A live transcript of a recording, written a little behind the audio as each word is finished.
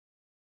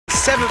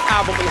7th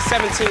album on the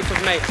 17th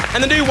of May.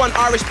 And the new one,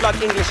 Irish Blood,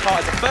 English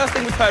Heart, is the first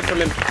thing we've heard from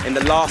him in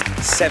the last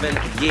 7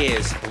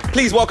 years.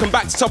 Please welcome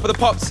back to Top of the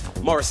Pops,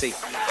 Morrissey.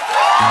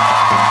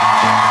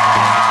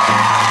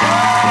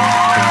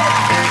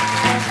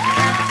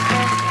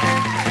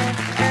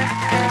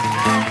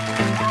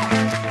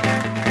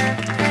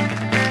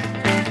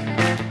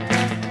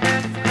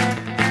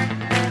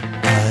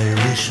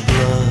 Irish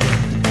blood,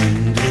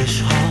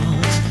 English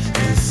heart,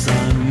 this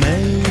I'm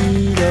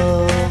made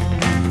of.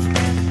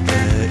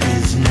 There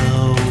is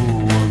no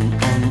one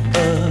on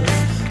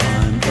earth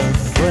I'm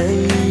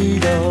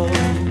afraid of,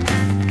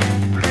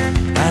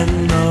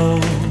 and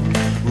no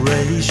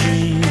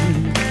regime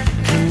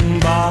can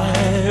buy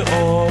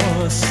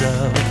or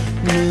sell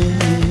me.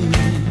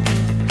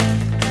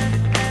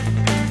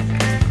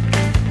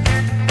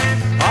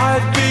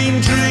 I've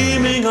been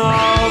dreaming of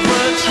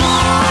a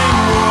time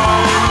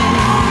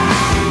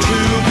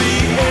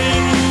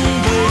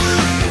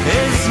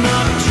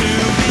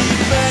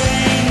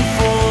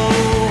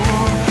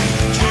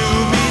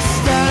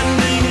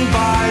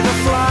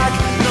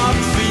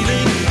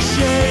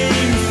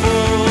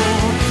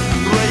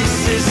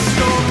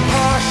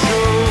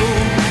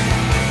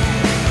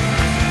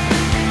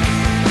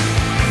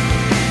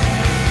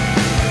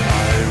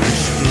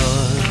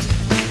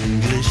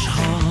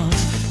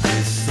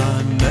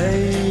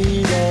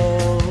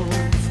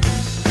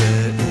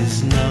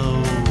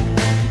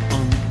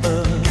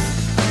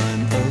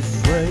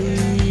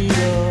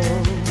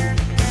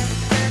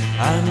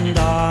and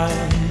I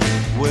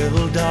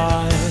will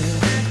die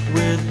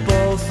with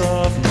both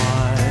of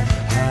my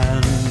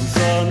hands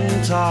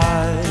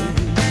untied.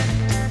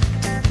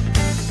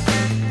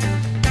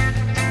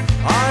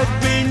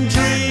 I've been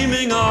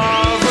dreaming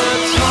of a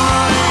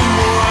time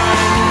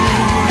when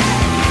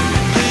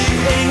the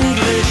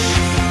English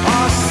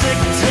are sick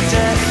to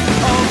death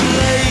of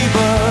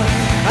Labour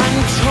and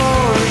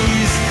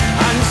Tories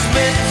and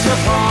spit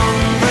upon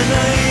the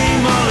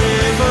name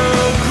Oliver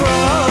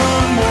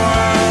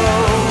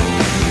Cromwell,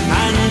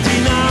 and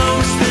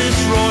denounce this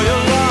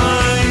royal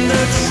line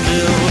that's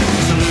still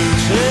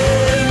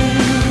saluting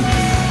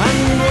and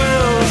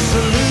will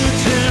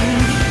salute him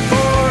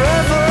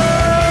forever.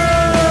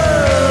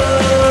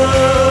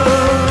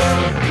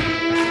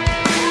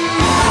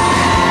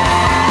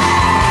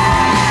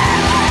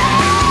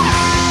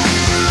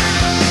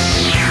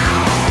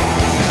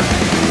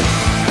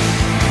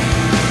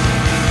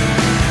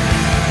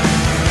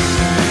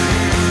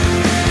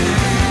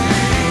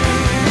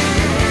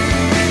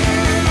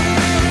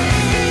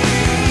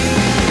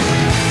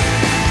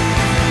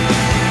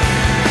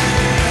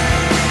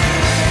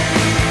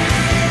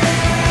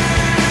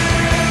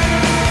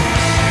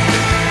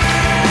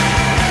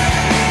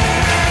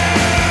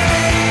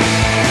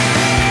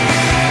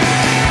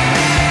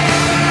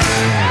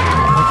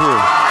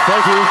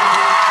 Thank you.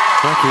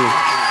 Thank you.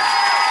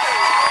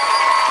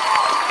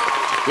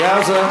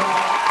 Yowza.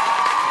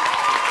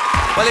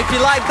 Well, if you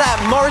like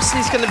that,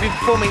 Morrissey's going to be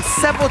performing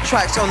several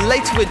tracks on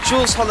Later with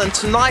Jules Holland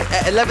tonight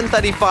at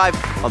 11:35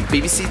 on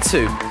BBC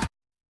Two.